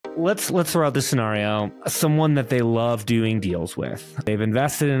Let's throw out this scenario. Someone that they love doing deals with. They've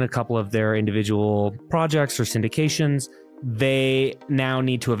invested in a couple of their individual projects or syndications. They now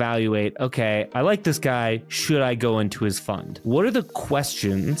need to evaluate, okay, I like this guy. Should I go into his fund? What are the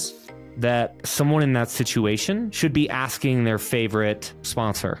questions that someone in that situation should be asking their favorite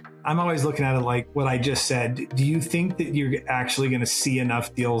sponsor? I'm always looking at it like what I just said. Do you think that you're actually going to see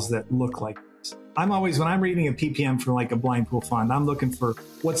enough deals that look like this? I'm always, when I'm reading a PPM for like a blind pool fund, I'm looking for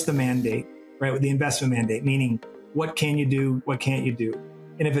what's the mandate, right? With the investment mandate, meaning what can you do? What can't you do?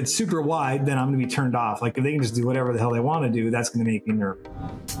 And if it's super wide, then I'm going to be turned off. Like if they can just do whatever the hell they want to do, that's going to make me nervous.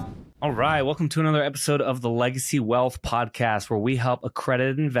 All right. Welcome to another episode of the Legacy Wealth Podcast, where we help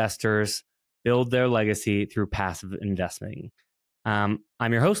accredited investors build their legacy through passive investing. I'm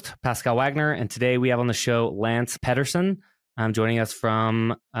your host, Pascal Wagner, and today we have on the show Lance Pederson, joining us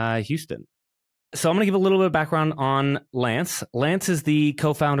from Houston. So I'm going to give a little bit of background on Lance. Lance is the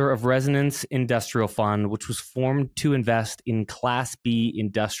co-founder of Resonance Industrial Fund, which was formed to invest in Class B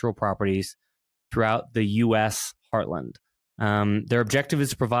industrial properties throughout the U.S. heartland. Their objective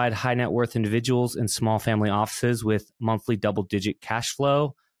is to provide high net worth individuals and small family offices with monthly double-digit cash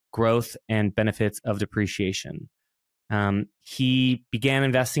flow, growth, and benefits of depreciation. He began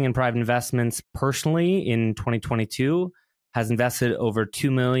investing in private investments personally in 2022, has invested over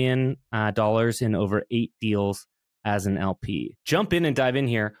 $2 million in over 8 deals as an LP. Jump in and dive in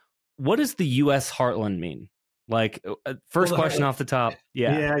here. What does the U.S. heartland mean? Like, first question off the top.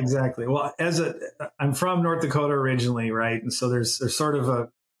 Yeah, exactly. Well, I'm from North Dakota originally, right? And so there's sort of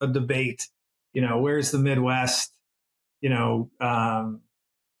a debate, where's the Midwest? What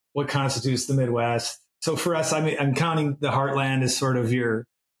constitutes the Midwest? So for us, I'm counting the heartland as sort of your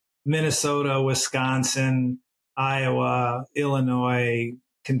Minnesota, Wisconsin, Iowa, Illinois,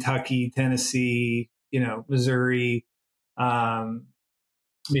 Kentucky, Tennessee, Missouri,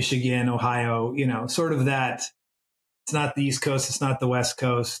 Michigan, Ohio, sort of that. It's not the East Coast, it's not the West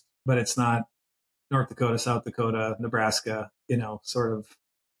Coast, but it's not North Dakota, South Dakota, Nebraska, sort of,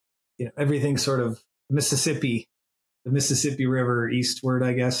 everything sort of Mississippi, the Mississippi River eastward,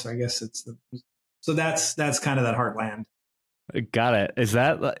 I guess it's so that's kind of that heartland. Got it.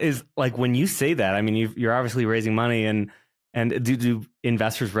 Is like when you say that, I mean, you're obviously raising money and do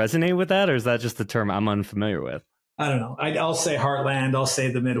investors resonate with that, or is that just the term I'm unfamiliar with? I don't know. I'll say heartland. I'll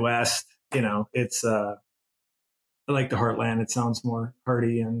say the Midwest. It's I like the heartland. It sounds more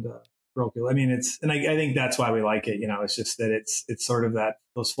hearty and parochial. I mean, I think that's why we like it. It's just that it's sort of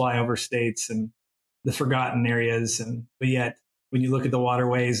those flyover states and the forgotten areas, but yet when you look at the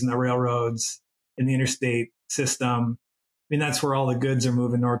waterways and the railroads and the interstate system, I mean, that's where all the goods are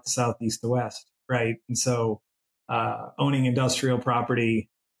moving north to south, east to west, right? And so owning industrial property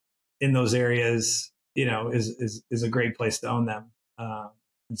in those areas, is a great place to own them.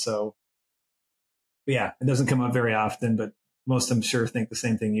 And so, yeah, it doesn't come up very often, but most I'm sure think the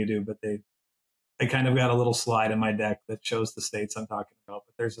same thing you do. But I kind of got a little slide in my deck that shows the states I'm talking about.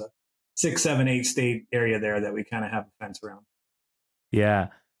 But there's a 6, 7, 8 state area there that we kind of have a fence around. Yeah.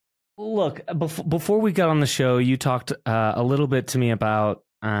 Look, before we got on the show, you talked a little bit to me about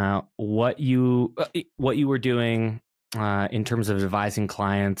what you were doing in terms of advising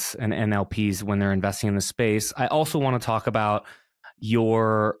clients and NLPs when they're investing in the space. I also want to talk about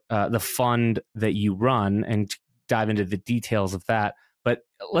the fund that you run and dive into the details of that. But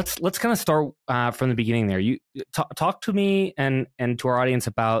let's kind of start from the beginning there. You talk to me and to our audience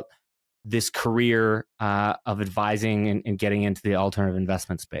about this career of advising and getting into the alternative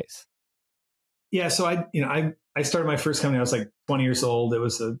investment space. Yeah, so I started my first company. I was like 20 years old. It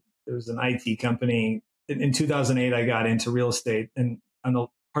was an IT company. In 2008, I got into real estate and on the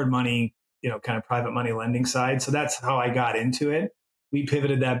hard money, kind of private money lending side. So that's how I got into it. We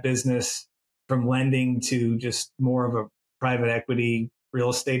pivoted that business from lending to just more of a private equity real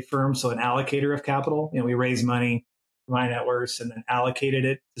estate firm. So an allocator of capital. We raised money from high net worths and then allocated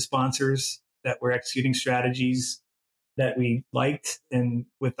it to sponsors that were executing strategies that we liked and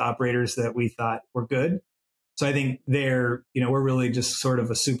with operators that we thought were good. So I think we're really just sort of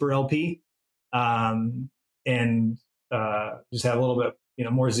a super LP, and just have a little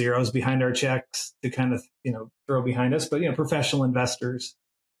bit, more zeros behind our checks to kind of, throw behind us. But, professional investors,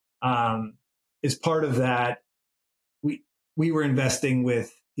 is part of that. We were investing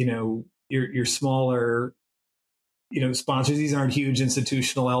with, your smaller, sponsors. These aren't huge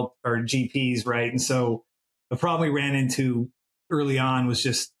institutional or GPs, right? And so the problem we ran into early on was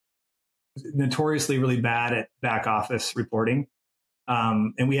just notoriously really bad at back office reporting.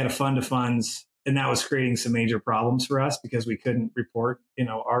 And we had a fund of funds, and that was creating some major problems for us because we couldn't report,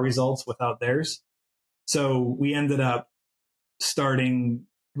 our results without theirs. So we ended up starting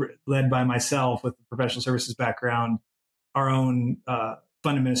led by myself with a professional services background, our own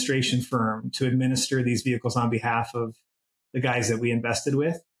fund administration firm to administer these vehicles on behalf of the guys that we invested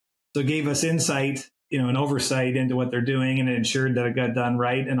with. So it gave us insight, and oversight into what they're doing, and it ensured that it got done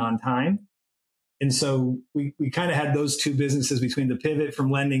right and on time. And so we kind of had those two businesses between the pivot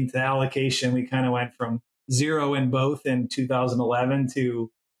from lending to allocation. We kind of went from zero in both in 2011 to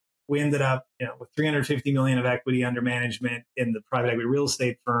we ended up with 350 million of equity under management in the private equity real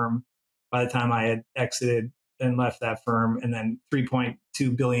estate firm by the time I had exited and left that firm, and then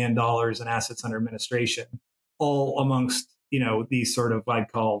 $3.2 billion in assets under administration, all amongst these sort of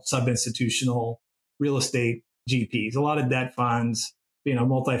I'd call sub-institutional real estate GPs, a lot of debt funds,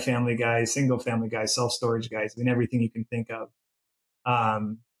 multifamily guys, single family guys, self-storage guys. I mean, everything you can think of.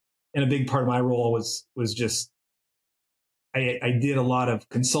 And a big part of my role was just, I did a lot of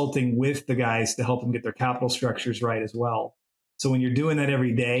consulting with the guys to help them get their capital structures right as well. So when you're doing that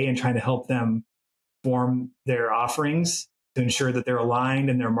every day and trying to help them form their offerings to ensure that they're aligned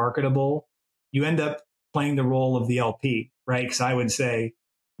and they're marketable, you end up playing the role of the LP, right? Because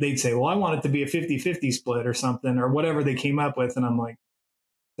they'd say, well, I want it to be a 50-50 split or something or whatever they came up with. And I'm like,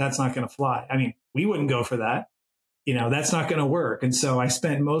 that's not going to fly. I mean, we wouldn't go for that. That's not going to work. And so I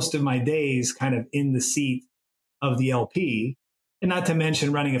spent most of my days kind of in the seat of the LP, and not to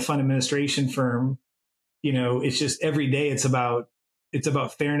mention running a fund administration firm. It's just every day it's about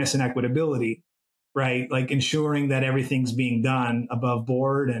fairness and equitability, right? Like ensuring that everything's being done above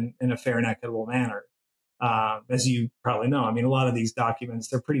board and in a fair and equitable manner. As you probably know, I mean, a lot of these documents,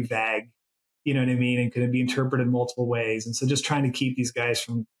 they're pretty vague, you know what I mean? And could be interpreted multiple ways. And so just trying to keep these guys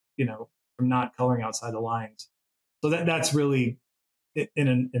from not coloring outside the lines. So that's really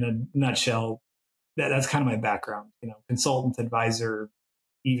in a nutshell, that's kind of my background, consultant, advisor,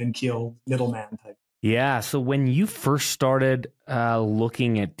 even keeled middleman type. Yeah. So when you first started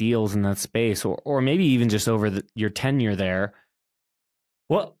looking at deals in that space, or maybe even just over your tenure there,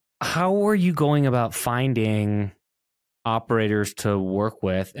 how were you going about finding operators to work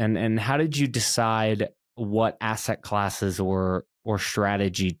with, and how did you decide what asset classes or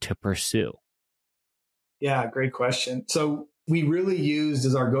strategy to pursue? Yeah, great question. So we really used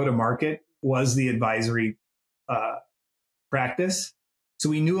as our go-to-market was the advisory practice. So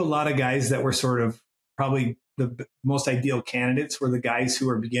we knew a lot of guys that were sort of probably the most ideal candidates were the guys who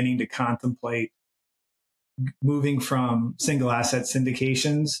are beginning to contemplate moving from single asset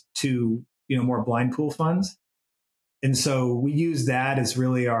syndications to more blind pool funds. And so we used that as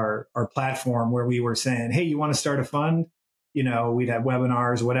really our platform where we were saying, hey, you want to start a fund? We'd have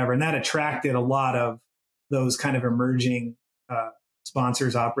webinars, whatever. And that attracted a lot of those kind of emerging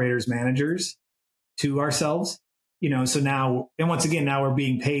sponsors, operators, managers to ourselves. So now, and once again, now we're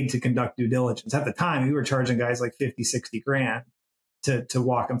being paid to conduct due diligence. At the time, we were charging guys like 50, 60 grand to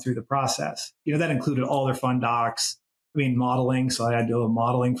walk them through the process. That included all their fund docs, modeling. So I had to do a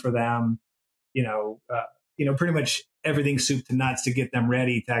modeling for them, pretty much everything soup to nuts to get them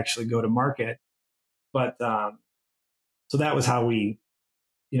ready to actually go to market. But so that was how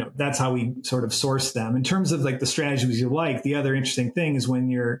that's how we sort of source them. In terms of like the strategies you like, the other interesting thing is when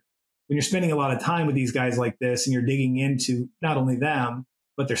you're spending a lot of time with these guys like this and you're digging into not only them,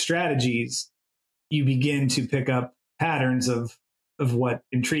 but their strategies, you begin to pick up patterns of what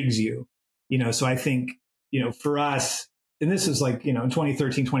intrigues you. So I think, for us, and this was like, in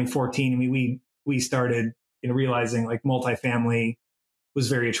 2013, 2014, we started, realizing like multifamily was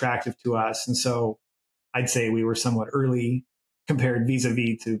very attractive to us. And so I'd say we were somewhat early compared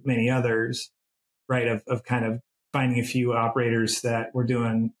vis-a-vis to many others, right? Of kind of finding a few operators that were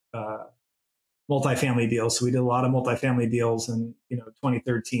doing multifamily deals. So we did a lot of multifamily deals in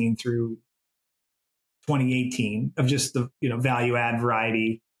 2013 through 2018 of just the value add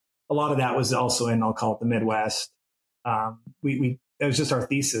variety. A lot of that was also in, I'll call it the Midwest. That was just our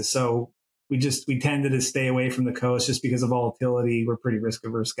thesis. So we tended to stay away from the coast just because of volatility. We're pretty risk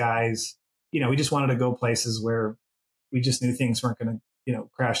averse guys. We just wanted to go places where we just knew things weren't going to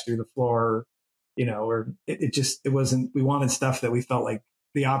crash through the floor. Or it wasn't. We wanted stuff that we felt like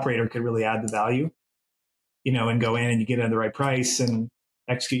the operator could really add the value. And go in and you get it at the right price and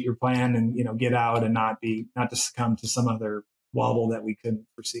execute your plan and get out and not to succumb to some other wobble that we couldn't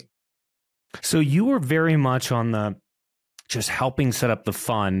foresee. So you were very much on the just helping set up the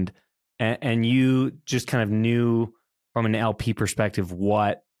fund, and you just kind of knew from an LP perspective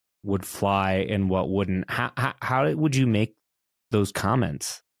what would fly and what wouldn't. How would you make those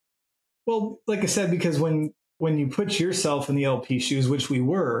comments? Well, like I said, because when you put yourself in the LP shoes, which we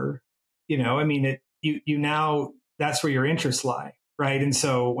were, you now that's where your interests lie, right? And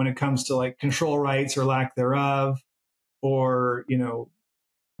so when it comes to like control rights or lack thereof, or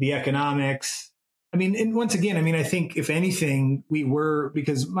the economics. I mean, and once again, I mean, I think if anything, we were,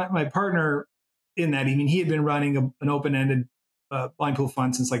 because my partner in that, I mean, he had been running an open-ended blind pool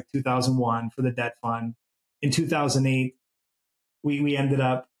fund since like 2001 for the debt fund. In 2008, we ended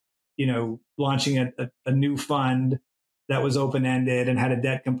up, launching a new fund that was open-ended and had a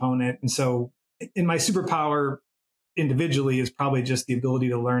debt component. And so in my superpower individually is probably just the ability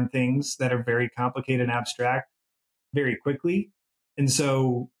to learn things that are very complicated and abstract very quickly. And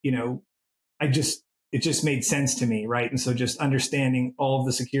so, it just made sense to me, right? And so just understanding all of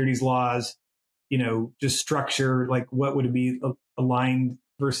the securities laws, just structure, like what would be aligned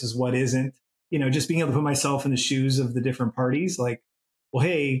versus what isn't, just being able to put myself in the shoes of the different parties. Like, well,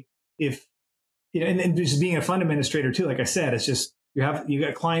 hey, if, and just being a fund administrator too, like I said, it's just, you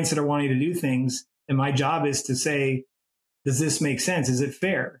got clients that are wanting to do things. And my job is to say, does this make sense? Is it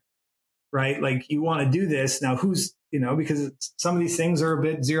fair? Right? Like you want to do this now, who's, because some of these things are a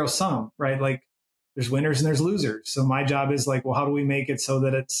bit zero sum, right? Like there's winners and there's losers. So my job is like, well, how do we make it so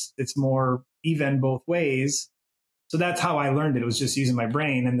that it's more even both ways? So that's how I learned it. It was just using my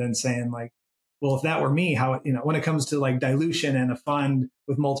brain and then saying like, well, if that were me, how, when it comes to like dilution and a fund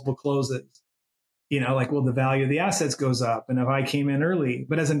with multiple closes, like, well, the value of the assets goes up. And if I came in early,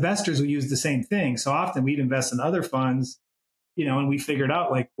 but as investors, we use the same thing. So often we'd invest in other funds, and we figured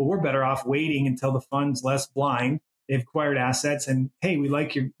out like, well, we're better off waiting until the fund's less blind. They've acquired assets and, hey, we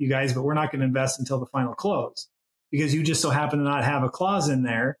like you guys, but we're not going to invest until the final close because you just so happen to not have a clause in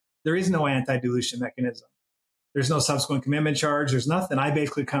there. There is no anti-dilution mechanism. There's no subsequent commitment charge. There's nothing. I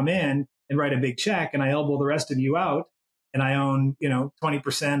basically come in and write a big check and I elbow the rest of you out and I own,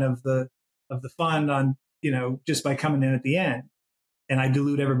 20% of the fund on, just by coming in at the end, and I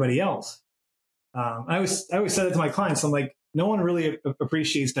dilute everybody else. I always said it to my clients. I'm like, no one really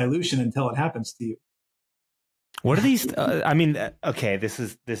appreciates dilution until it happens to you. What are these? Okay, this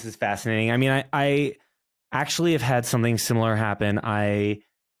is fascinating. I mean, I actually have had something similar happen. I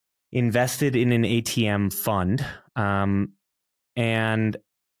invested in an ATM fund, and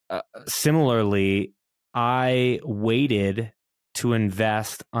similarly, I waited to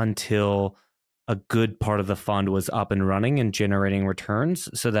invest until a good part of the fund was up and running and generating returns,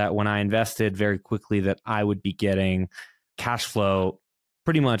 so that when I invested very quickly, that I would be getting cash flow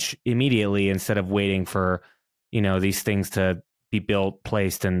pretty much immediately instead of waiting for these things to be built,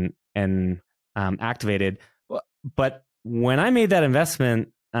 placed, and activated. But when I made that investment,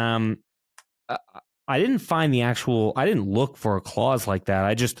 I didn't find I didn't look for a clause like that.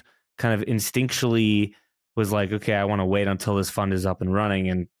 I just kind of instinctually was like, okay, I want to wait until this fund is up and running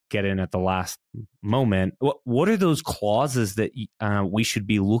and get in at the last moment. What are those clauses that we should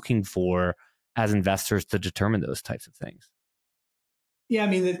be looking for as investors to determine those types of things? Yeah, I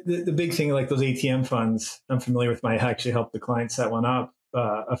mean, the big thing, like those ATM funds, I'm familiar with. I actually helped the client set one up,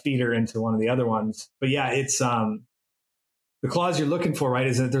 a feeder into one of the other ones. But yeah, it's the clause you're looking for, right,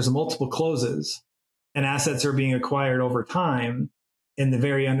 is that there's multiple closes and assets are being acquired over time. And and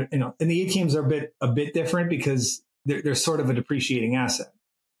the ATMs are a bit different because they're sort of a depreciating asset,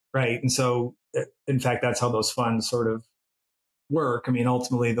 right? And so, in fact, that's how those funds sort of work. I mean,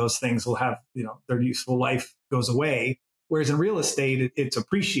 ultimately, those things will have, their useful life goes away. Whereas in real estate, it's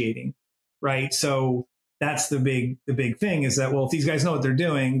appreciating, right? So that's the big thing is that, well, if these guys know what they're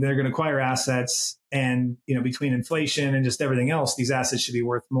doing, they're going to acquire assets, and between inflation and just everything else, these assets should be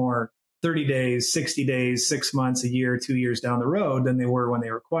worth more 30 days, 60 days, 6 months, a year, 2 years down the road than they were when they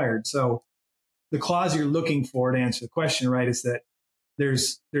were acquired. So the clause you're looking for to answer the question, right, is that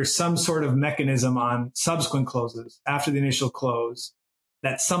there's some sort of mechanism on subsequent closes after the initial close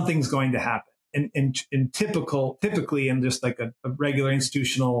that something's going to happen. And typically in just like a regular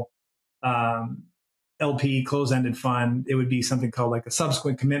institutional LP close-ended fund, it would be something called like a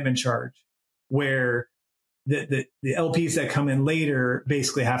subsequent commitment charge, where the LPs that come in later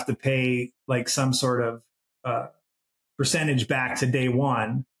basically have to pay like some sort of percentage back to day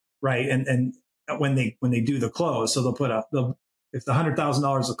one, right? And when they do the close, so if the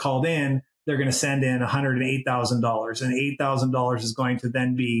 $100,000 is called in, they're going to send in $108,000, and $8,000 is going to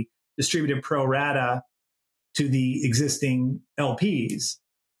then be distributed pro rata to the existing LPs,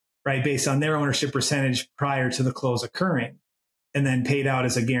 right, based on their ownership percentage prior to the close occurring, and then paid out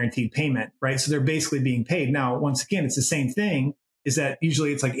as a guaranteed payment, right? So they're basically being paid. Now, once again, it's the same thing, is that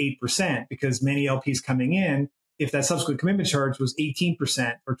usually it's like 8%, because many LPs coming in, if that subsequent commitment charge was 18%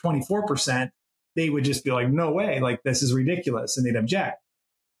 or 24%, they would just be like, no way, like this is ridiculous, and they'd object.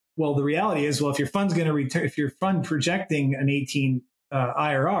 Well, the reality is, well, if your fund's going to return, if your fund projecting an 18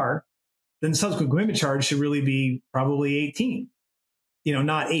 IRR, then the subsequent commitment charge should really be probably 18,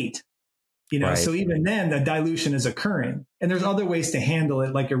 not 8. Right. So even then the dilution is occurring, and there's other ways to handle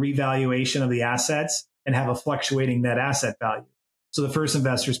it, like a revaluation of the assets and have a fluctuating net asset value. So the first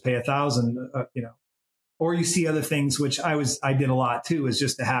investors pay 1,000, or you see other things, which I did a lot too, is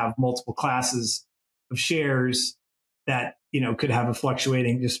just to have multiple classes of shares that, could have a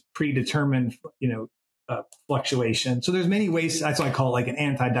fluctuating, just predetermined, fluctuation. So there's many ways. That's why I call it like an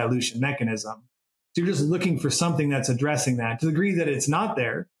anti-dilution mechanism. So you're just looking for something that's addressing that. To the degree that it's not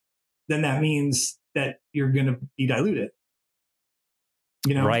there, then that means that you're going to be diluted.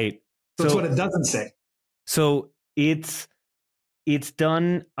 Right. So that's what it doesn't say. So it's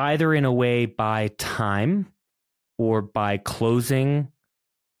done either in a way by time or by closing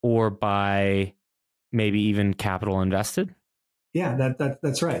or by maybe even capital invested. Yeah,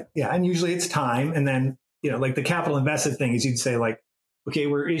 that's right. Yeah. And usually it's time. And then, like the capital invested thing is you'd say like, okay,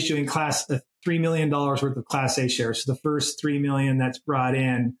 we're issuing $3 million worth of Class A shares. So the first 3 million that's brought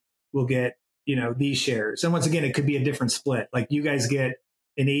in will get, these shares. And once again, it could be a different split. Like you guys get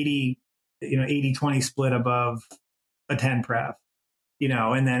an 80-20 split above a 10 pref,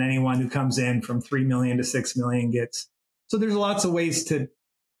 and then anyone who comes in from 3 million to 6 million gets. So there's lots of ways to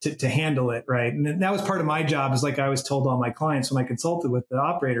handle it. Right. And that was part of my job, is like I was told all my clients when I consulted with the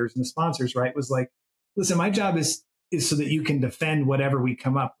operators and the sponsors, right, was like, listen, my job is so that you can defend whatever we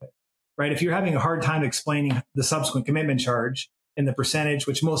come up with, right? If you're having a hard time explaining the subsequent commitment charge and the percentage,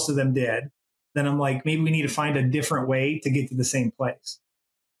 which most of them did, then I'm like, maybe we need to find a different way to get to the same place,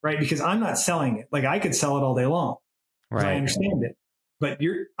 right? Because I'm not selling it. Like I could sell it all day long. Right. I understand it, but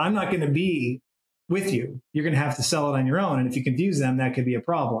I'm not going to be with you. You're going to have to sell it on your own. And if you confuse them, that could be a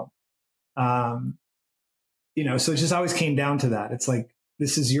problem. So it just always came down to that. It's like,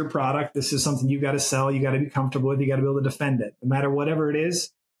 this is your product. This is something you got to sell. You got to be comfortable with. You got to be able to defend it. No matter whatever it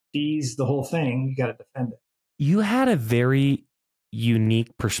is, fees, the whole thing, you got to defend it. You had a very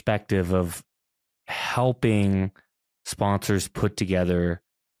unique perspective of helping sponsors put together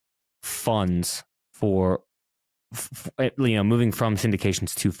funds for moving from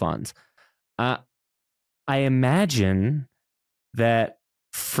syndications to funds. I imagine that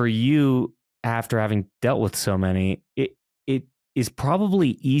for you, after having dealt with so many, it is probably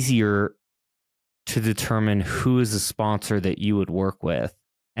easier to determine who is a sponsor that you would work with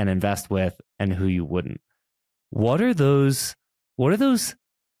and invest with and who you wouldn't. What are those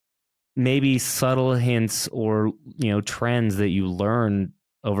maybe subtle hints or, trends that you learn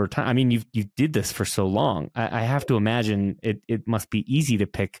over time? I mean, you did this for so long. I have to imagine it must be easy to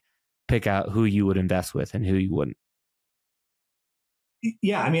pick out who you would invest with and who you wouldn't.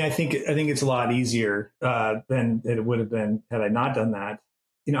 Yeah, I mean, I think it's a lot easier than it would have been had I not done that.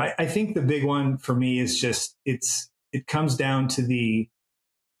 I think the big one for me is just it comes down to the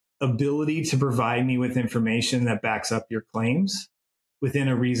ability to provide me with information that backs up your claims within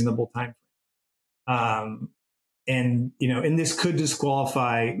a reasonable time frame. And this could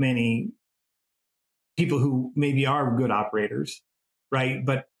disqualify many people who maybe are good operators, right?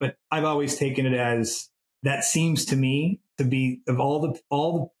 But I've always taken it as that seems to me to be, of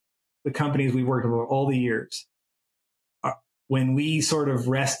all the companies we worked with all the years, when we sort of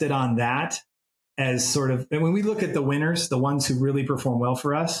rested on that as sort of, and when we look at the winners, the ones who really perform well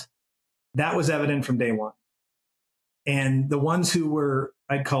for us, that was evident from day one. And the ones who were,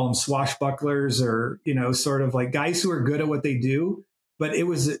 I'd call them swashbucklers, or, sort of like guys who are good at what they do, but it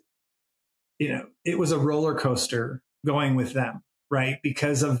was a roller coaster going with them, right?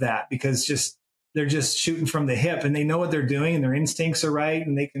 Because of that, because they're just shooting from the hip, and they know what they're doing, and their instincts are right,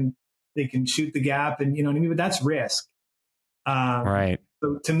 and they can shoot the gap, and you know what I mean? But that's risk. Right.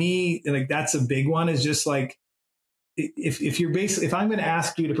 So to me, like that's a big one, is just like, if I'm going to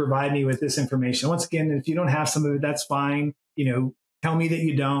ask you to provide me with this information, once again, if you don't have some of it, that's fine. Tell me that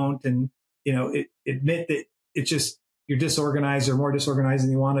you don't, and admit that it's just you're disorganized or more disorganized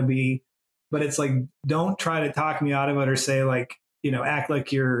than you want to be. But it's like, don't try to talk me out of it, or say like, act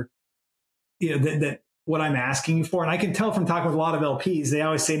like you're, that what I'm asking you for. And I can tell from talking with a lot of LPs, they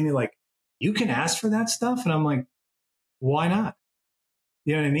always say to me like, you can ask for that stuff, and I'm like, why not?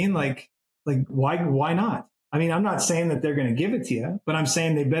 You know what I mean? Like why not? I mean, I'm not saying that they're going to give it to you, but I'm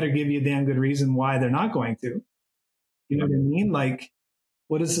saying they better give you a damn good reason why they're not going to. You know what I mean? Like,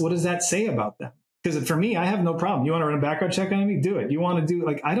 what does that say about them? Because for me, I have no problem. You want to run a background check on me? Do it. You want to do,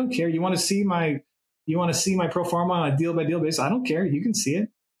 like, I don't care. You want to see my pro forma on a deal by deal basis? I don't care. You can see it.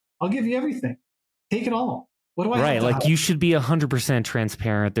 I'll give you everything. Take it all. What do I Right. have to Like hide? you should be 100%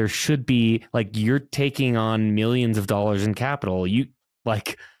 transparent. There should be, like, you're taking on millions of dollars in capital. You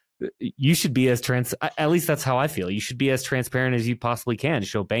should be at least that's how I feel. You should be as transparent as you possibly can.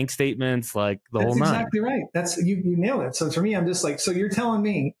 Show bank statements, like the whole nine. That's exactly right. That's you nailed it. So for me, I'm just like, so you're telling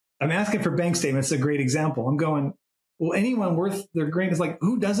me I'm asking for bank statements. It's a great example. I'm going, well, anyone worth their grain is like,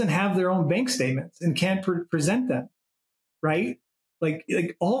 who doesn't have their own bank statements and can't present them, right? Like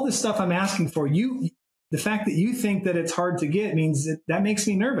all this stuff I'm asking for, the fact that you think that it's hard to get means that makes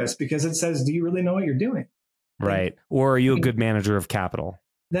me nervous because it says, do you really know what you're doing? Right. Or are you a good manager of capital?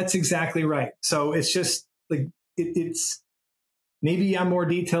 That's exactly right. So it's just like, it's maybe I'm more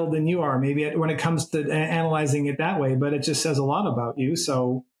detailed than you are, maybe when it comes to analyzing it that way, but it just says a lot about you.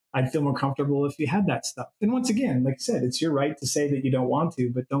 So I'd feel more comfortable if you had that stuff. And once again, like I said, it's your right to say that you don't want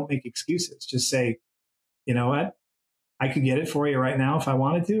to, but don't make excuses. Just say, you know what? I could get it for you right now if I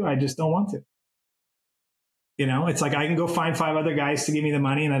wanted to. I just don't want to. You know, it's like I can go find 5 other guys to give me the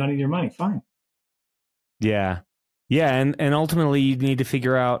money and I don't need your money. Fine. Yeah. Yeah. And ultimately you need to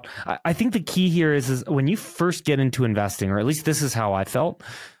figure out, I think the key here is when you first get into investing, or at least this is how I felt,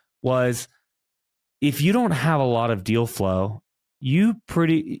 was if you don't have a lot of deal flow, you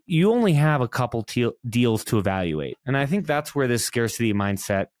only have a couple deals to evaluate. And I think that's where this scarcity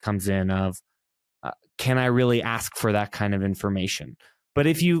mindset comes in of, can I really ask for that kind of information? But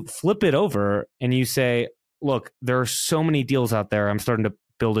if you flip it over and you say, look, there are so many deals out there, I'm starting to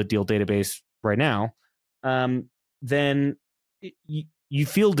build a deal database right now, then you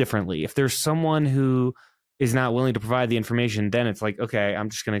feel differently. If there's someone who is not willing to provide the information, then it's like, okay, I'm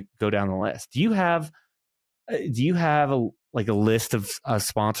just going to go down the list. Do you have a list of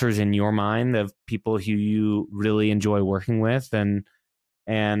sponsors in your mind of people who you really enjoy working with, and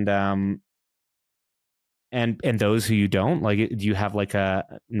those who you don't? Like, do you have like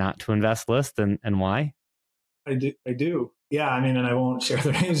a not to invest list, and why? I do. Yeah. I mean, and I won't share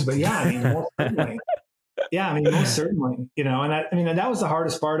their names, but yeah, I mean, most certainly. Yeah. I mean, most certainly, you know, and and that was the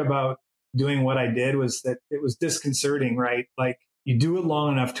hardest part about doing what I did, was that it was disconcerting, right? Like you do it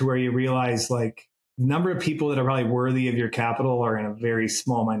long enough to where you realize like the number of people that are probably worthy of your capital are in a very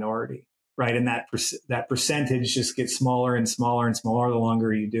small minority, right? And that percentage just gets smaller and smaller and smaller the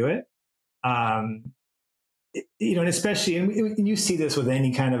longer you do it. You know, and especially, and you see this with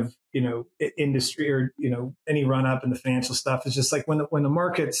any kind of, you know, industry or, you know, any run up in the financial stuff. It's just like when the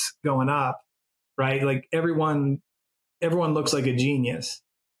market's going up, right? Like everyone looks like a genius.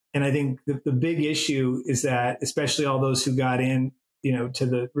 And I think the big issue is that, especially all those who got in, you know, to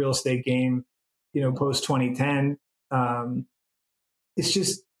the real estate game, you know, post 2010, it's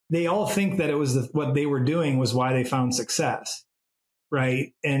just, they all think that it was what they were doing was why they found success.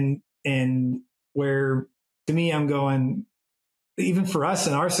 Right. And where, to me, I'm going, even for us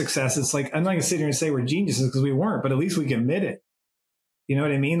and our success, it's like, I'm not going to sit here and say we're geniuses because we weren't, but at least we can admit it. You know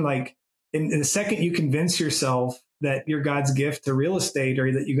what I mean? Like in the second you convince yourself that you're God's gift to real estate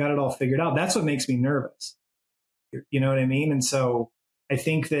or that you got it all figured out, that's what makes me nervous. You know what I mean? And so I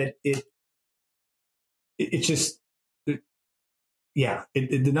think that it just,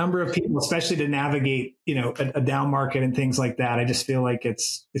 the number of people, especially to navigate, you know, a down market and things like that, I just feel like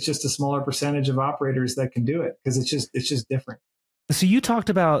it's just a smaller percentage of operators that can do it because it's just different. So you talked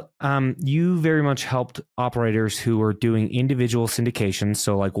about, you very much helped operators who were doing individual syndications,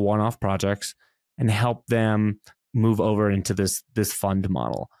 so like one-off projects, and help them move over into this fund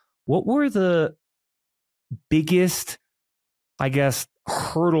model. What were the biggest, I guess,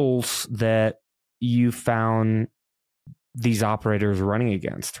 hurdles that you found these operators running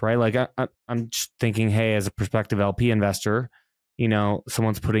against, right? Like I'm just thinking, hey, as a prospective LP investor, you know,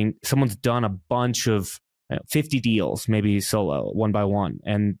 someone's done a bunch of 50 deals, maybe solo, one by one,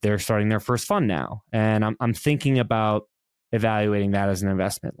 and they're starting their first fund now. And I'm thinking about evaluating that as an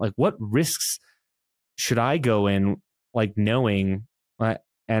investment. Like, what risks should I go in, like knowing,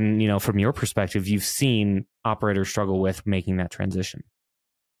 and, you know, from your perspective, you've seen operators struggle with making that transition.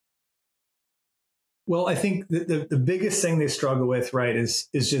 Well, I think the biggest thing they struggle with, right, is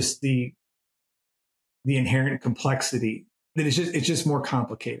just the inherent complexity that it's just more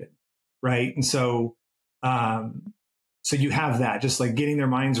complicated, right? And so you have that, just like getting their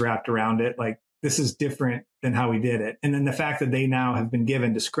minds wrapped around it, like this is different than how we did it, and then the fact that they now have been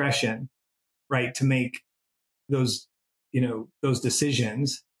given discretion, right, to make those, you know, those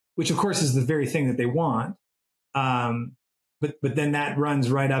decisions, which of course is the very thing that they want, but then that runs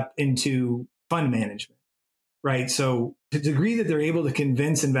right up into fund management, right? So to the degree that they're able to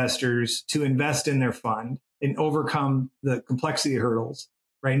convince investors to invest in their fund and overcome the complexity hurdles,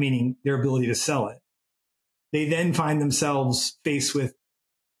 right? Meaning their ability to sell it, they then find themselves faced with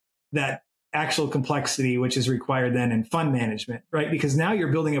that actual complexity, which is required then in fund management, right? Because now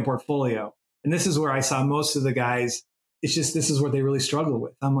you're building a portfolio. And this is where I saw most of the guys, it's just, this is what they really struggle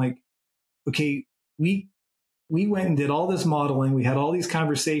with. I'm like, okay, we went and did all this modeling. We had all these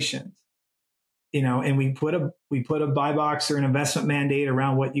conversations. and we put a buy box or an investment mandate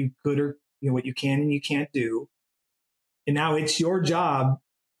around what you could or what you can and you can't do. And now it's your job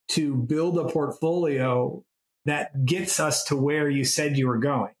to build a portfolio that gets us to where you said you were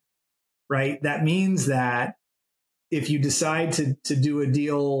going, right? That means that if you decide to do a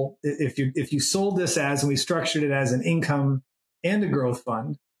deal, if you sold this as, and we structured it as an income and a growth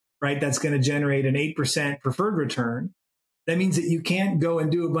fund, right? That's going to generate an 8% preferred return. That means that you can't go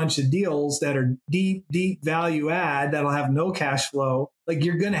and do a bunch of deals that are deep value add that'll have no cash flow. Like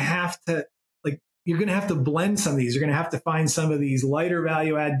you're going to have to blend some of these. You're going to have to find some of these lighter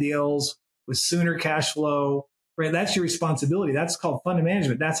value add deals with sooner cash flow, right? That's your responsibility. That's called fund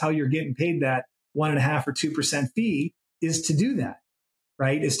management. That's how you're getting paid that 1.5% or 2% fee, is to do that,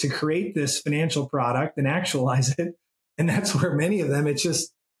 right? Is to create this financial product and actualize it. And that's where many of them, it's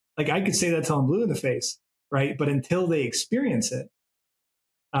just like, I could say that till I'm blue in the face, right? But until they experience it,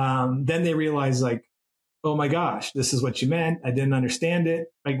 then they realize like, oh my gosh, this is what you meant. I didn't understand it.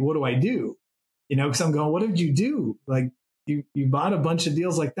 Like, what do I do? Because I'm going, what did you do? Like you bought a bunch of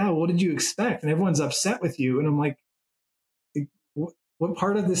deals like that. What did you expect? And everyone's upset with you. And I'm like, what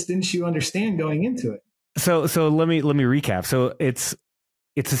part of this didn't you understand going into it? So let me recap. So it's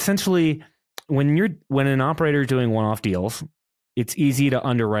essentially when an operator is doing one-off deals, it's easy to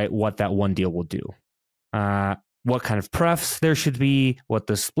underwrite what that one deal will do. What kind of prefs there should be, what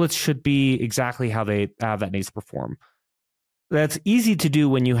the splits should be, exactly how that needs to perform. That's easy to do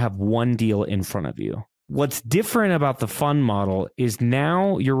when you have one deal in front of you. What's different about the fund model is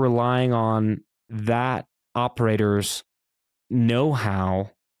now you're relying on that operator's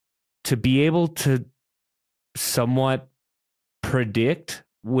know-how to be able to somewhat predict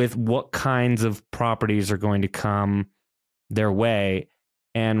with what kinds of properties are going to come their way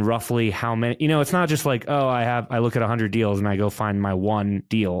and roughly how many. It's not just like, oh, I look at 100 deals and I go find my one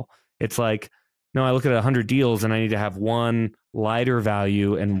deal. It's like, no, I look at 100 deals and I need to have one lighter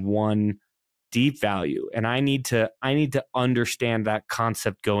value and one deep value. And I need to understand that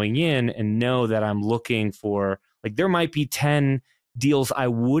concept going in and know that I'm looking for, like, there might be 10 deals I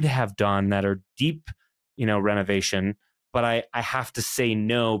would have done that are deep, renovation, but I have to say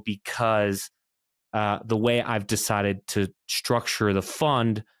no because the way I've decided to structure the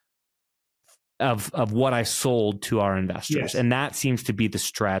fund of what I sold to our investors. Yes. And that seems to be the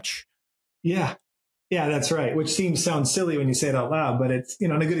stretch. Yeah. Yeah, that's right. Which sounds silly when you say it out loud, but it's,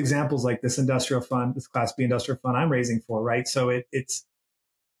 and a good example is like this industrial fund, this Class B industrial fund I'm raising for, right? So it's,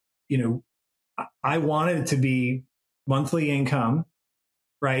 I wanted it to be monthly income,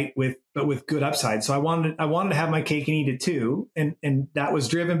 right? But with good upside. So I wanted to have my cake and eat it too. And that was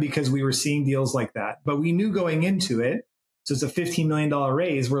driven because we were seeing deals like that, but we knew going into it. So it's a $15 million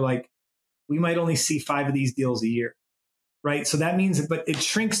raise. We're like, we might only see 5 of these deals a year. Right. So that means, but it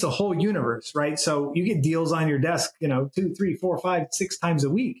shrinks the whole universe. Right. So you get deals on your desk, 2, 3, 4, 5, 6 times a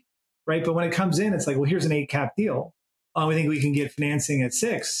week. Right. But when it comes in, it's like, well, here's an 8 cap deal. Oh, we think we can get financing at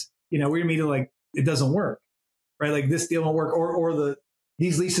 6. We're immediately like, it doesn't work. Right. Like this deal won't work, or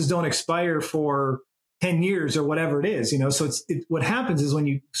these leases don't expire for 10 years or whatever it is, So what happens is when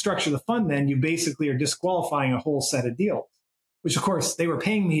you structure the fund, then you basically are disqualifying a whole set of deals, which of course they were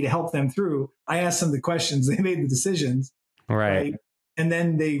paying me to help them through. I asked them the questions, they made the decisions. Right. And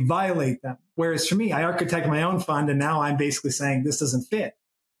then they violate them. Whereas for me, I architect my own fund, and now I'm basically saying this doesn't fit.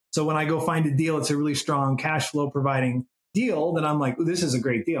 So when I go find a deal, it's a really strong cash flow providing deal, then I'm like, oh, this is a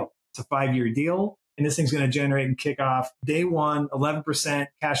great deal. It's a 5-year deal, and this thing's going to generate and kick off day one, 11%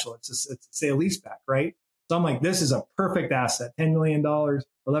 cash flow. It's a sale leaseback, right? So I'm like, this is a perfect asset, $10 million,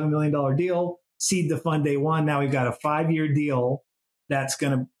 $11 million deal, seed the fund day one. Now we've got a 5-year deal that's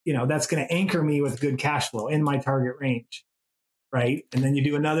going to anchor me with good cash flow in my target range. Right. And then you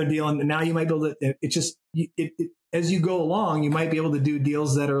do another deal, and now you might be able to, as you go along, you might be able to do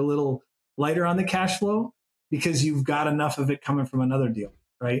deals that are a little lighter on the cash flow because you've got enough of it coming from another deal.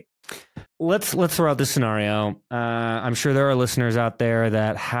 Right. Let's throw out this scenario. I'm sure there are listeners out there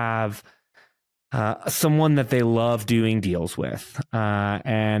that have someone that they love doing deals with,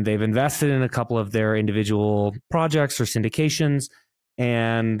 and they've invested in a couple of their individual projects or syndications,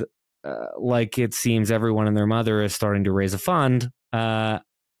 and like it seems everyone and their mother is starting to raise a fund,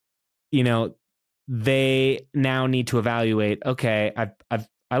 they now need to evaluate, okay,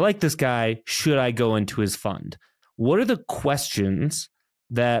 I like this guy. Should I go into his fund? What are the questions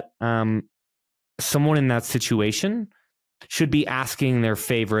that someone in that situation should be asking their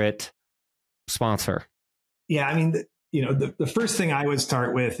favorite sponsor? Yeah, I mean, the first thing I would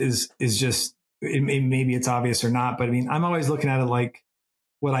start with is just, maybe it's obvious or not, but I mean, I'm always looking at it like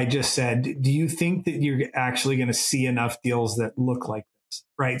what I just said. Do you think that you're actually going to see enough deals that look like nervous,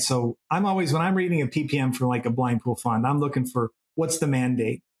 right? So I'm always, when I'm reading a PPM for like a blind pool fund, I'm looking for what's the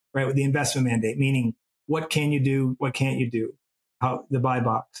mandate, right? With the investment mandate, meaning what can you do? What can't you do? How the buy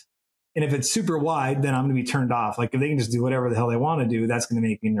box. And if it's super wide, then I'm going to be turned off. Like if they can just do whatever the hell they want to do, that's going to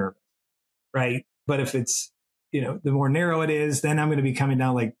make me nervous, right? But if it's, the more narrow it is, then I'm going to be coming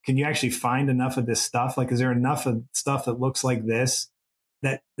down like, can you actually find enough of this stuff? Like, is there enough of stuff that looks like this?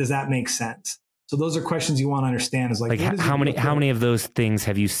 Does that make sense? So those are questions you want to understand is like how many of those things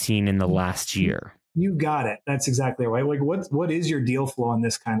have you seen in the last year? You got it. That's exactly right. Like what is your deal flow on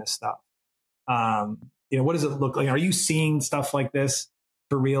this kind of stuff? What does it look like? Are you seeing stuff like this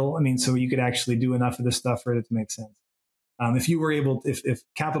for real? I mean, so you could actually do enough of this stuff for it to make sense. If you were able, if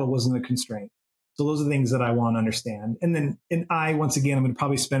capital wasn't a constraint. So those are the things that I want to understand. And then, once again, I'm going to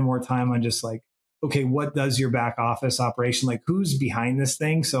probably spend more time on just like, okay, what does your back office operation, like who's behind this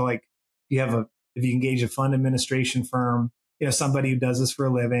thing? So like if you engage a fund administration firm, somebody who does this for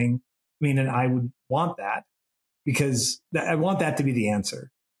a living, I mean, and I would want that because I want that to be the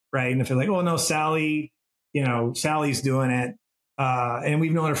answer. Right. And if they're like, oh no, Sally, Sally's doing it. And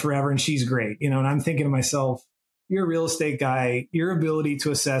we've known her forever and she's great, and I'm thinking to myself, you're a real estate guy, your ability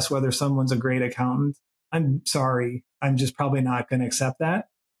to assess whether someone's a great accountant, I'm sorry, I'm just probably not going to accept that.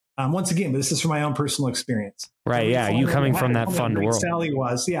 Once again, but this is from my own personal experience. Right. Yeah. You coming from that fund world. Sally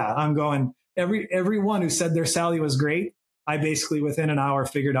was, I'm going, everyone who said their Sally was great, I basically within an hour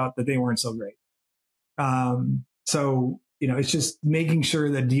figured out that they weren't so great. So, it's just making sure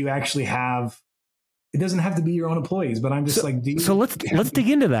that do you actually have, it doesn't have to be your own employees, but I'm just so let's dig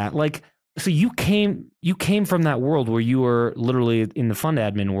into that. Like, so you came from that world where you were literally in the fund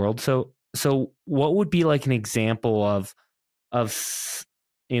admin world. So what would be like an example of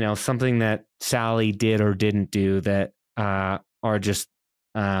something that Sally did or didn't do that are just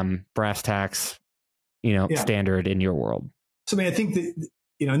brass tacks, standard in your world? So I think that,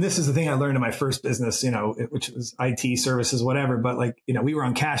 and this is the thing I learned in my first business, which was IT services, whatever. But like, we were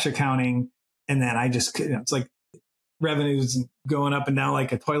on cash accounting, and then I just, it's like revenues going up and down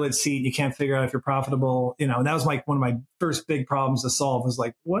like a toilet seat. You can't figure out if you're profitable, and that was like one of my first big problems to solve was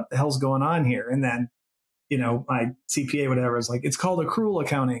like, what the hell's going on here? And then, my CPA, whatever, is like, it's called accrual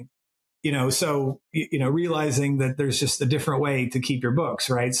accounting, so, realizing that there's just a different way to keep your books,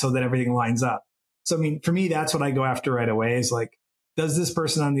 right? So that everything lines up. So, I mean, for me, that's what I go after right away is like, does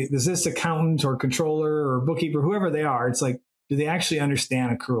this accountant or controller or bookkeeper, whoever they are, it's like, do they actually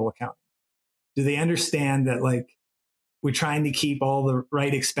understand accrual accounting? Do they understand that like we're trying to keep all the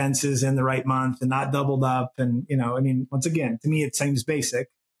right expenses in the right month and not doubled up? And, once again, to me, it seems basic,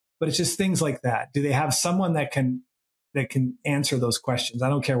 but it's just things like that. Do they have someone that can answer those questions? I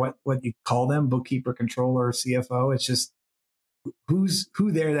don't care what you call them, bookkeeper, controller, CFO. It's just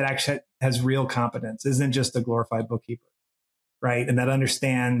who there that actually has real competence, isn't just a glorified bookkeeper, right? And that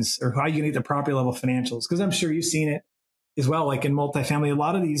understands or how you can get the property level financials. Because I'm sure you've seen it as well, like in multifamily, a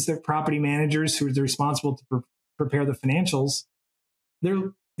lot of these, they're property managers who are responsible to prepare the financials.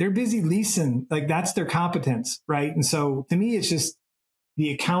 They're busy leasing, like that's their competence, right? And so to me, it's just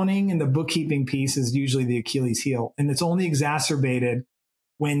the accounting and the bookkeeping piece is usually the Achilles heel. And it's only exacerbated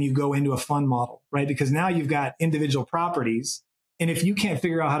when you go into a fund model, right? Because now you've got individual properties. And if you can't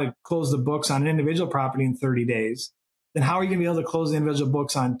figure out how to close the books on an individual property in 30 days, then how are you going to be able to close the individual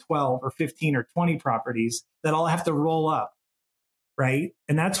books on 12 or 15 or 20 properties that all have to roll up, right?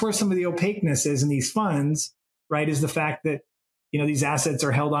 And that's where some of the opaqueness is in these funds, right? Is the fact that, these assets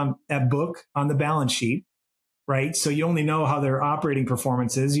are held at book on the balance sheet, right? So you only know how their operating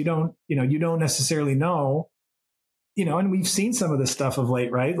performance is. You don't necessarily know, and we've seen some of this stuff of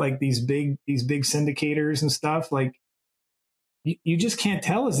late, right? Like these big syndicators and stuff, like you just can't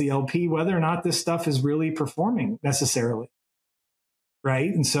tell as the LP whether or not this stuff is really performing necessarily.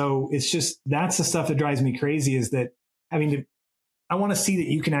 Right. And so it's just, that's the stuff that drives me crazy is that I want to see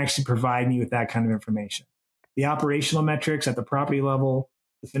that you can actually provide me with that kind of information. The operational metrics at the property level,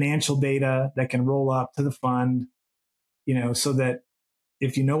 the financial data that can roll up to the fund, so that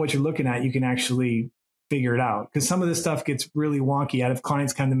if you know what you're looking at, you can actually figure it out. Because some of this stuff gets really wonky. I have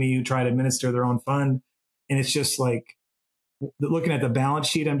clients come to me who try to administer their own fund, and it's just like looking at the balance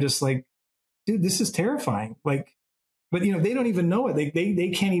sheet. I'm just like, dude, this is terrifying. Like, but they don't even know it. They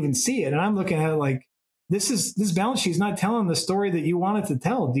can't even see it. And I'm looking at it like, this balance sheet is not telling the story that you want it to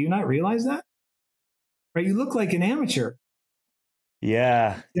tell. Do you not realize that? Right? You look like an amateur.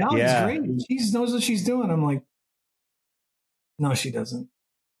 Yeah. Sally's great. She knows what she's doing. I'm like, no, she doesn't.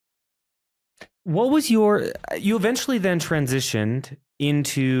 What was you eventually then transitioned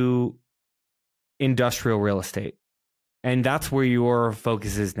into industrial real estate, and that's where your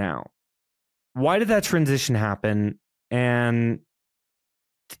focus is now. Why did that transition happen? And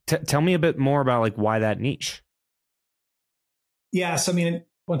Tell me a bit more about like why that niche. Yeah. So, I mean,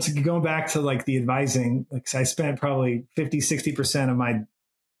 once again, going back to like the advising, like I spent probably 50, 60% of my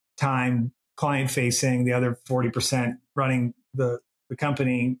time client facing, the other 40% running the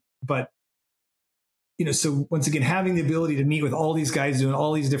company. But, so once again, having the ability to meet with all these guys doing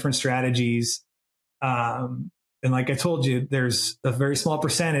all these different strategies. And like I told you, there's a very small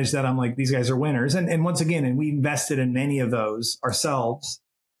percentage that I'm like, these guys are winners. And once again, and we invested in many of those ourselves,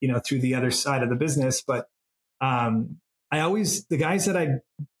 through the other side of the business. But the guys that had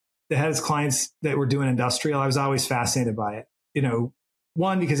as clients that were doing industrial, I was always fascinated by it.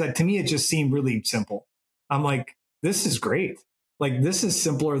 One, because to me, it just seemed really simple. I'm like, this is great. Like, this is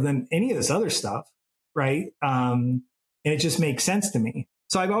simpler than any of this other stuff. Right. And it just makes sense to me.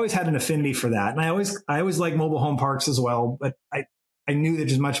 So I've always had an affinity for that. And I always like mobile home parks as well. But I knew that it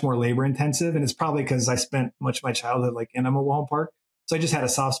was much more labor intensive. And it's probably because I spent much of my childhood like in a mobile home park. So I just had a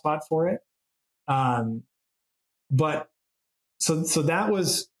soft spot for it. But so that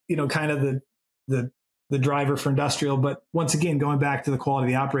was, kind of the driver for industrial. But once again, going back to the quality of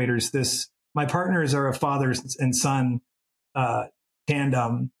the operators, my partners are a father and son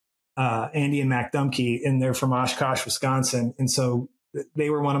tandem, Andy and Mac Dumke, and they're from Oshkosh, Wisconsin. And so they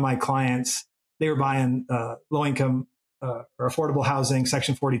were one of my clients. They were buying low income or affordable housing,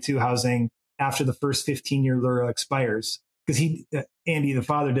 Section 42 housing after the first 15-year LURA expires. Because Andy, the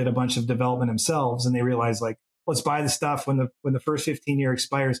father, did a bunch of development themselves, and they realized like, let's buy the stuff when the first 15-year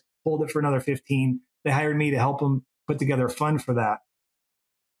expires, hold it for another 15. They hired me to help them put together a fund for that.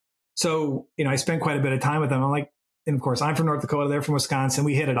 So, I spent quite a bit of time with them. And of course, I'm from North Dakota, they're from Wisconsin.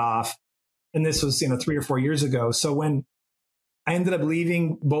 We hit it off. And this was, 3 or 4 years ago. So when I ended up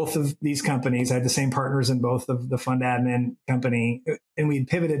leaving both of these companies, I had the same partners in both of the fund admin company, and we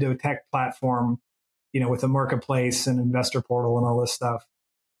pivoted to a tech platform, with a marketplace and investor portal and all this stuff.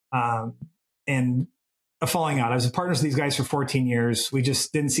 And a falling out. I was partners with these guys for 14 years. We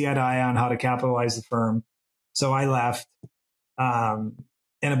just didn't see eye to eye on how to capitalize the firm. So I left. And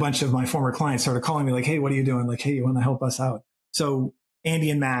a bunch of my former clients started calling me like, hey, what are you doing? Like, hey, you want to help us out? So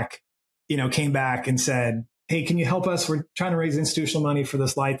Andy and Mac, came back and said, hey, can you help us? We're trying to raise institutional money for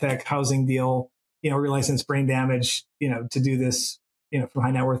this LIHTC housing deal, realizing it's brain damage, to do this, for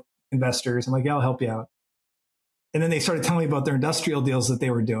high net worth investors. I'm like, yeah, I'll help you out. And then they started telling me about their industrial deals that they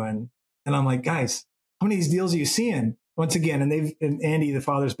were doing. And I'm like, guys, how many of these deals are you seeing? Once again, and Andy, the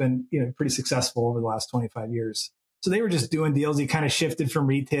father's been, pretty successful over the last 25 years. So they were just doing deals. He kind of shifted from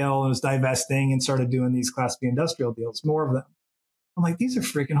retail and was divesting and started doing these Class B industrial deals, more of them. I'm like, these are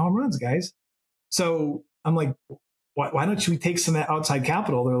freaking home runs, guys. So I'm like, why don't we take some outside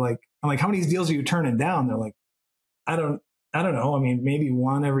capital? I'm like, how many of these deals are you turning down? They're like, I don't know. I mean, maybe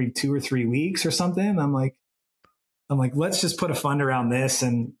one every 2 or 3 weeks or something. I'm like, let's just put a fund around this.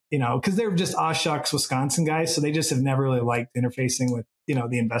 And, because they're just Oshkosh, Wisconsin guys. So they just have never really liked interfacing with,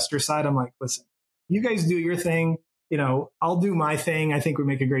 the investor side. I'm like, listen, you guys do your thing. I'll do my thing. I think we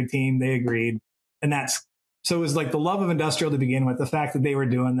make a great team. They agreed. And so it was like the love of industrial to begin with, the fact that they were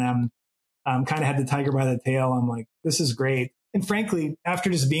doing them, kind of had the tiger by the tail. I'm like, this is great. And frankly, after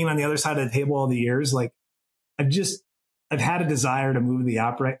just being on the other side of the table all the years, like I've had a desire to move to the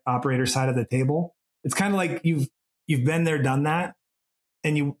operator side of the table. It's kind of like you've been there, done that.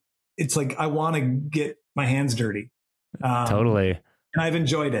 And it's like, I want to get my hands dirty. Totally. And I've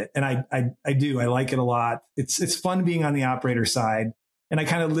enjoyed it. And I do. I like it a lot. It's fun being on the operator side. And I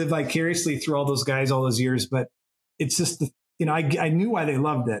kind of live vicariously through all those guys all those years. But it's just, I knew why they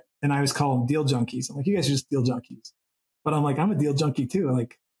loved it. And I was calling them deal junkies. I'm like, you guys are just deal junkies. But I'm like, I'm a deal junkie too.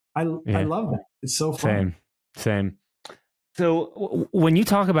 Like, I love that. It's so fun. Same. So when you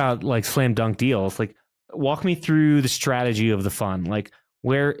talk about like slam dunk deals, like walk me through the strategy of the fund. Like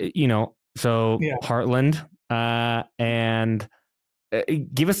where, Heartland and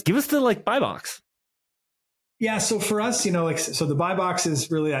give us the like buy box. Yeah. So for us, so the buy box is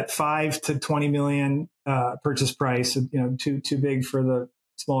really at 5 to 20 million purchase price, too big for the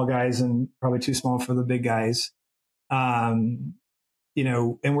small guys and probably too small for the big guys. And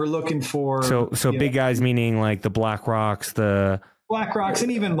we're looking for, big guys, meaning like the BlackRocks,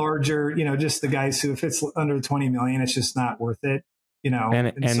 and even larger, just the guys who, if it's under 20 million, it's just not worth it,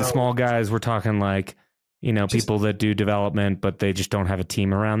 and so, small guys, we're talking like, people that do development, but they just don't have a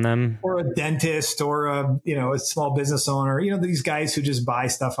team around them. Or a dentist or a small business owner, these guys who just buy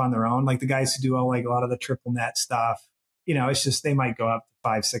stuff on their own, like the guys who do a lot of the triple net stuff, it's just, they might go up to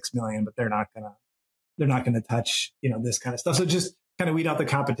 5-6 million, but they're not going to touch, this kind of stuff. So just kind of weed out the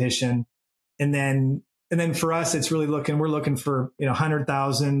competition. And then for us, it's really we're looking for,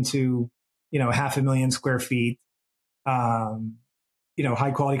 100,000 to, 500,000 square feet.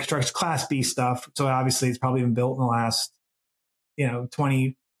 high quality construction, Class B stuff. So obviously it's probably been built in the last,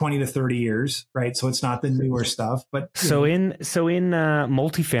 20 to 30 years, right? So it's not the newer stuff, but in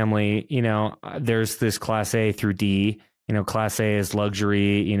multifamily, there's this Class A through D. Class A is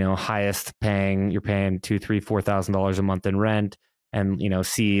luxury, highest paying. You're paying $2,000, $3,000, $4,000 a month in rent, and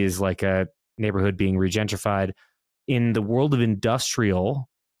C is like a neighborhood being regentrified. In the world of industrial,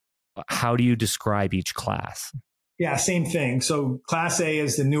 how do you describe each class? Yeah, same thing. So Class A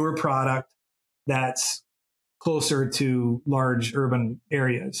is the newer product that's closer to large urban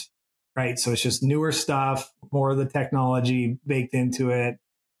areas, right? So it's just newer stuff, more of the technology baked into it.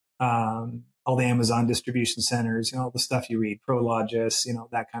 All the Amazon distribution centers, all the stuff you read, Prologis,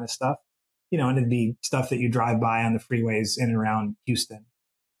 that kind of stuff, and it'd be stuff that you drive by on the freeways in and around Houston,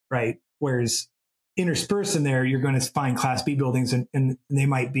 right? Whereas interspersed in there, you're going to find Class B buildings, and they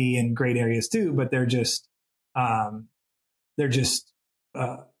might be in great areas too, but they're just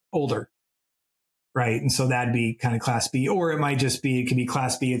older, right? And so that'd be kind of Class B, or it could be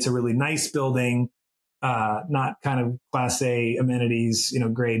Class B. It's a really nice building, not kind of Class A amenities,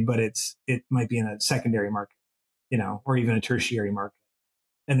 grade, but it might be in a secondary market, or even a tertiary market.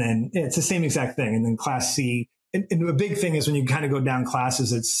 And then it's the same exact thing. And then Class C, and a big thing is when you kind of go down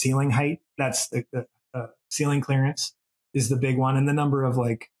classes, it's ceiling height. That's the ceiling clearance is the big one. And the number of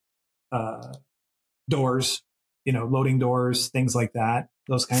doors, loading doors, things like that.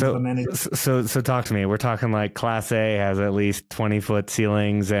 Those kinds of amenities. So talk to me. We're talking like Class A has at least 20-foot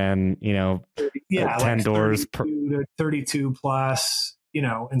ceilings and, 10 doors per 32 plus,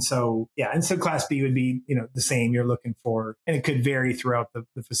 and so Class B would be, the same you're looking for. And it could vary throughout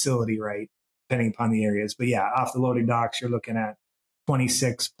the facility, right? Depending upon the areas. But yeah, off the loading docks, you're looking at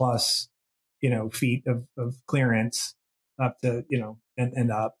 26 plus, feet of clearance up to,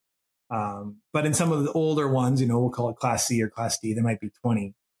 and up. But in some of the older ones, we'll call it Class C or Class D, there might be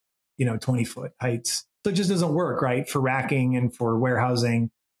 20 foot heights. So it just doesn't work, right? For racking and for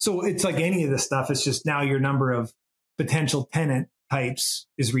warehousing. So it's like any of this stuff. It's just now your number of potential tenant types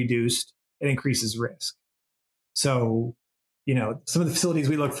is reduced. It increases risk. So, some of the facilities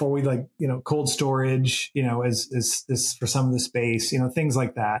we look for, we like, cold storage, is for some of the space, things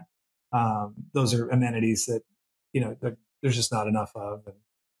like that. Those are amenities that, there's just not enough of.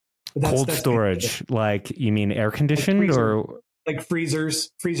 Cold storage, like you mean air conditioned or like freezer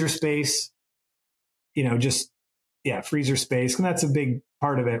space, freezer space. And that's a big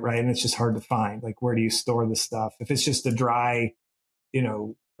part of it, right? And it's just hard to find. Like, where do you store the stuff? If it's just a dry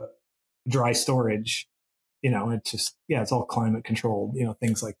storage, it's just, it's all climate controlled,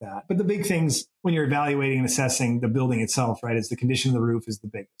 things like that. But the big things when you're evaluating and assessing the building itself, right, is the condition of the roof is the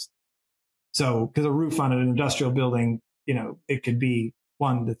biggest. So, because a roof on an industrial building, it could be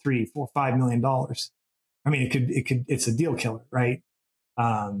 $1 to $3, $4, $5 million. I mean, it's a deal killer, right?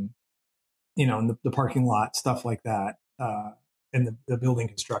 In the parking lot, stuff like that, and the building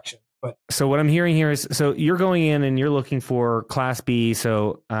construction. But so what I'm hearing here is, so you're going in and you're looking for Class B.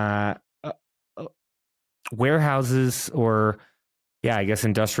 So, warehouses or, I guess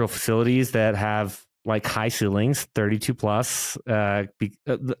industrial facilities that have like high ceilings, 32 plus,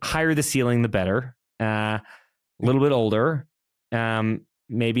 the higher the ceiling, the better, a little bit older,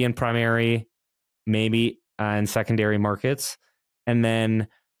 maybe in primary, maybe in secondary markets. And then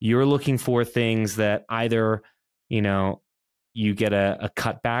you're looking for things that either, you get a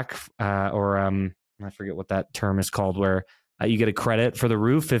cutback or I forget what that term is called, where you get a credit for the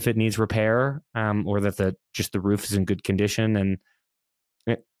roof if it needs repair, or that the roof is in good condition.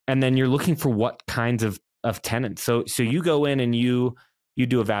 And then you're looking for what kinds of tenants. So you go in and you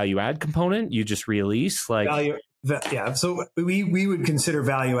do a value add component, you just release like value. Yeah. So we would consider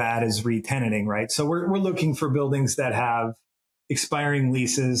value add as re-tenanting, right? So we're looking for buildings that have expiring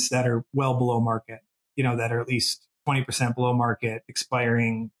leases that are well below market, that are at least 20% below market,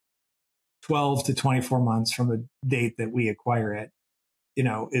 expiring 12 to 24 months from the date that we acquire it,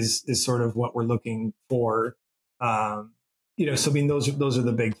 is sort of what we're looking for. So I mean, those are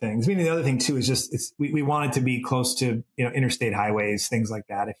the big things. I mean, the other thing too is just we want it to be close to, interstate highways, things like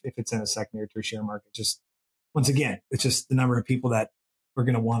that. If it's in a secondary or tertiary market, just once again, it's just the number of people that are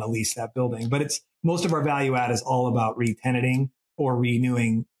going to want to lease that building. But it's most of our value add is all about re-tenanting or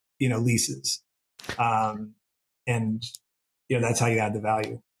renewing, leases. And that's how you add the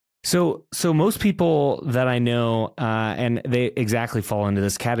value. So most people that I know, and they exactly fall into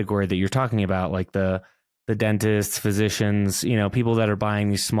this category that you're talking about, like the dentists, physicians, people that are buying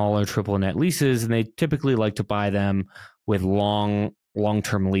these smaller triple net leases, and they typically like to buy them with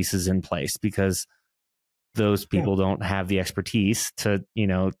long-term leases in place because those people don't have the expertise to,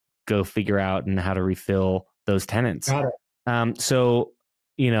 go figure out and how to refill those tenants. Got it. So,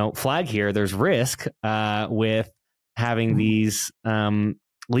 flag here, there's risk with having these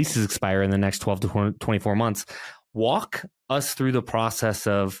leases expire in the next 12 to 24 months. Walk us through the process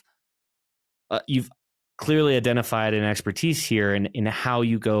of, you've clearly identified an expertise here in how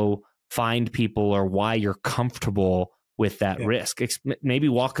you go find people or why you're comfortable with that risk. Maybe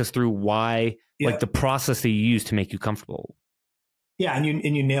walk us through why, like the process that you use to make you comfortable. Yeah, and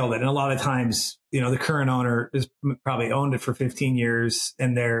you nailed it. And a lot of times, the current owner is probably owned it for 15 years,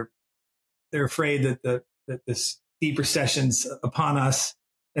 and they're afraid that this deep recession's upon us,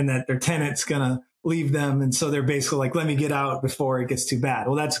 and that their tenant's gonna leave them, and so they're basically like, "Let me get out before it gets too bad."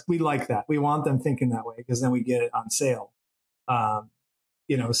 Well, we like that. We want them thinking that way because then we get it on sale.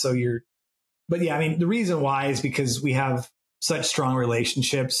 So but yeah, I mean, the reason why is because we have such strong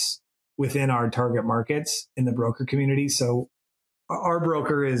relationships within our target markets in the broker community. So our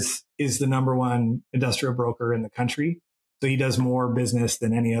broker is the number one industrial broker in the country. So he does more business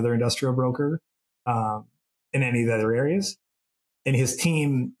than any other industrial broker in any of the other areas. And his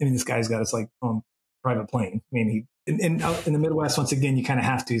team, I mean, this guy's got his own private plane. I mean, out in the Midwest, once again, you kind of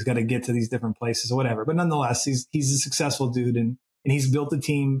have to. He's got to get to these different places or whatever. But nonetheless, he's a successful dude, and he's built a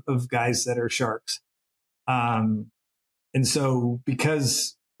team of guys that are sharks. And so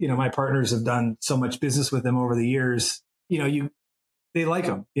because my partners have done so much business with him over the years, they like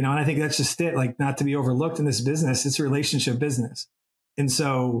them, and I think that's just it. Like, not to be overlooked in this business, it's a relationship business. And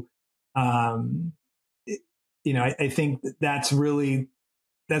so, I think that's really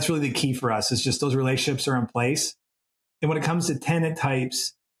the key for us, is just those relationships are in place. And when it comes to tenant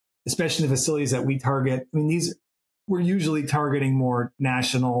types, especially the facilities that we target, I mean, we're usually targeting more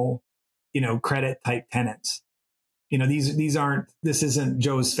national, credit type tenants. This isn't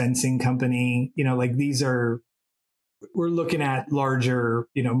Joe's fencing company, we're looking at larger,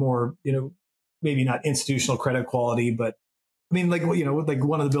 more, maybe not institutional credit quality, but I mean, like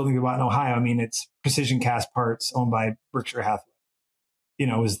one of the buildings we bought in Ohio, I mean, it's Precision Cast Parts owned by Berkshire Hathaway,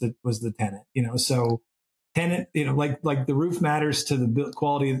 was the tenant, so tenant, like the roof matters to the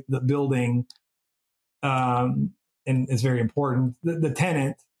quality of the building. And it's very important. The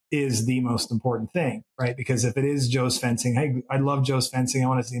tenant is the most important thing, right? Because if it is Joe's Fencing, hey, I love Joe's Fencing, I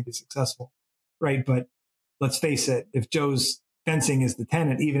want to see him be successful, right? But let's face it, if Joe's Fencing is the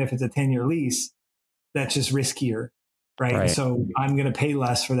tenant, even if it's a 10-year lease, that's just riskier, right? So I'm going to pay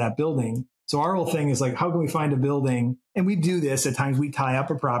less for that building. So our whole thing is like, how can we find a building? And we do this at times. We tie up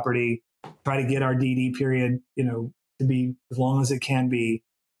a property, try to get our DD period, to be as long as it can be.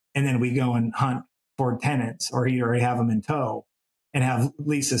 And then we go and hunt for tenants, or you already have them in tow and have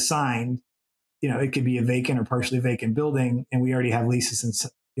leases signed. It could be a vacant or partially vacant building, and we already have leases. And,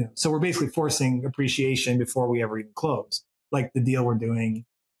 so we're basically forcing appreciation before we ever even close. Like the deal we're doing,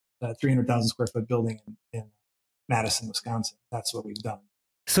 300,000 square foot building in Madison, Wisconsin. That's what we've done.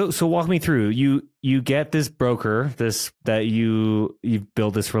 So walk me through. You get this broker, that you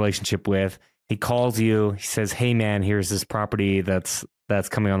build this relationship with. He calls you. He says, "Hey man, here's this property that's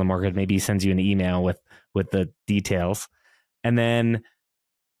coming on the market." Maybe he sends you an email with the details, and then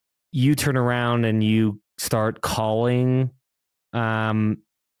you turn around and you start calling.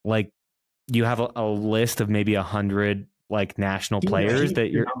 Like, you have a list of maybe 100 like national players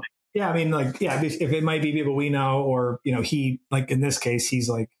that you're. Yeah, I mean, if it might be people we know, or he, like in this case, he's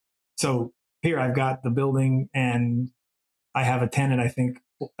like, so here I've got the building and I have a tenant. I think,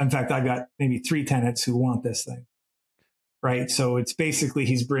 in fact, I've got maybe 3 tenants who want this thing, right? So it's basically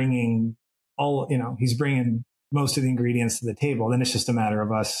he's bringing most of the ingredients to the table. Then it's just a matter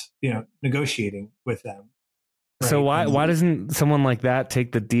of us, negotiating with them. Right? So why doesn't someone like that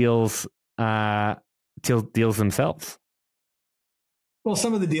take the deals themselves? Well,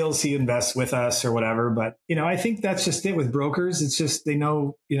 some of the deals he invests with us or whatever, but I think that's just it with brokers. It's just, they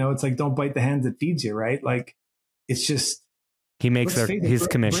know, it's like, don't bite the hand that feeds you, right? Like, it's just, he makes his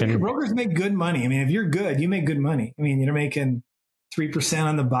commission. Brokers make good money. I mean, if you're good, you make good money. I mean, you're making 3%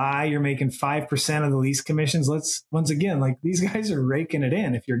 on the buy, you're making 5% of the lease commissions. Once again, like, these guys are raking it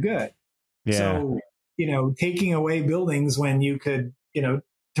in if you're good. Yeah. So, taking away buildings when you could, turn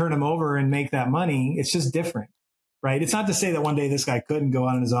them over and make that money, it's just different. Right. It's not to say that one day this guy couldn't go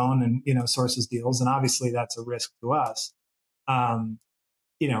on his own and, source his deals. And obviously that's a risk to us. But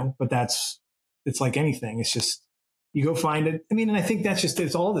it's like anything. It's just, you go find it. I mean, and I think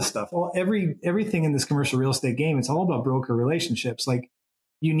it's all this stuff, everything in this commercial real estate game. It's all about broker relationships. Like,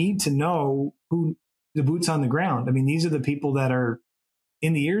 you need to know who the boots on the ground. I mean, these are the people that are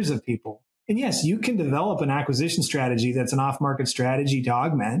in the ears of people. And yes, you can develop an acquisition strategy that's an off-market strategy to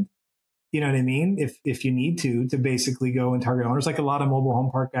augment. You know what I mean? If you need to basically go and target owners, like a lot of mobile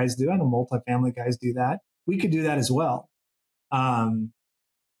home park guys do. I know multifamily guys do that. We could do that as well. And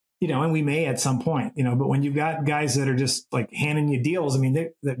we may at some point, but when you've got guys that are just like handing you deals, I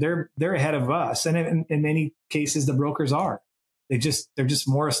mean, they're ahead of us. And in many cases, the brokers are. They're just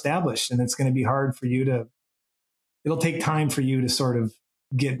more established, and it's going to be hard for you it'll take time for you to sort of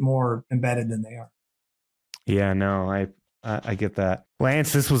get more embedded than they are. Yeah, no, I get that.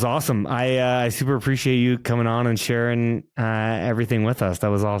 Lance, this was awesome. I super appreciate you coming on and sharing everything with us. That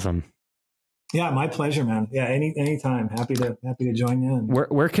was awesome. Yeah, my pleasure, man. Yeah, anytime. Happy to join you.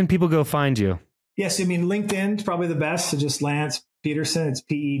 Where can people go find you? Yes, I mean, LinkedIn's probably the best. So just Lance Pederson. It's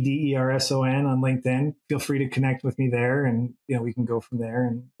Pederson on LinkedIn. Feel free to connect with me there, and we can go from there.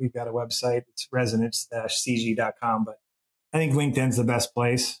 And we've got a website. It's resonance-cg.com. But I think LinkedIn's the best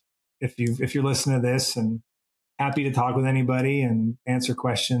place if you're listening to this, and happy to talk with anybody and answer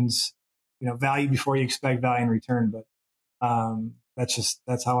questions. Value before you expect value in return. But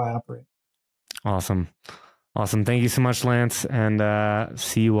that's how I operate. Awesome. Thank you so much, Lance, and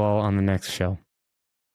see you all on the next show.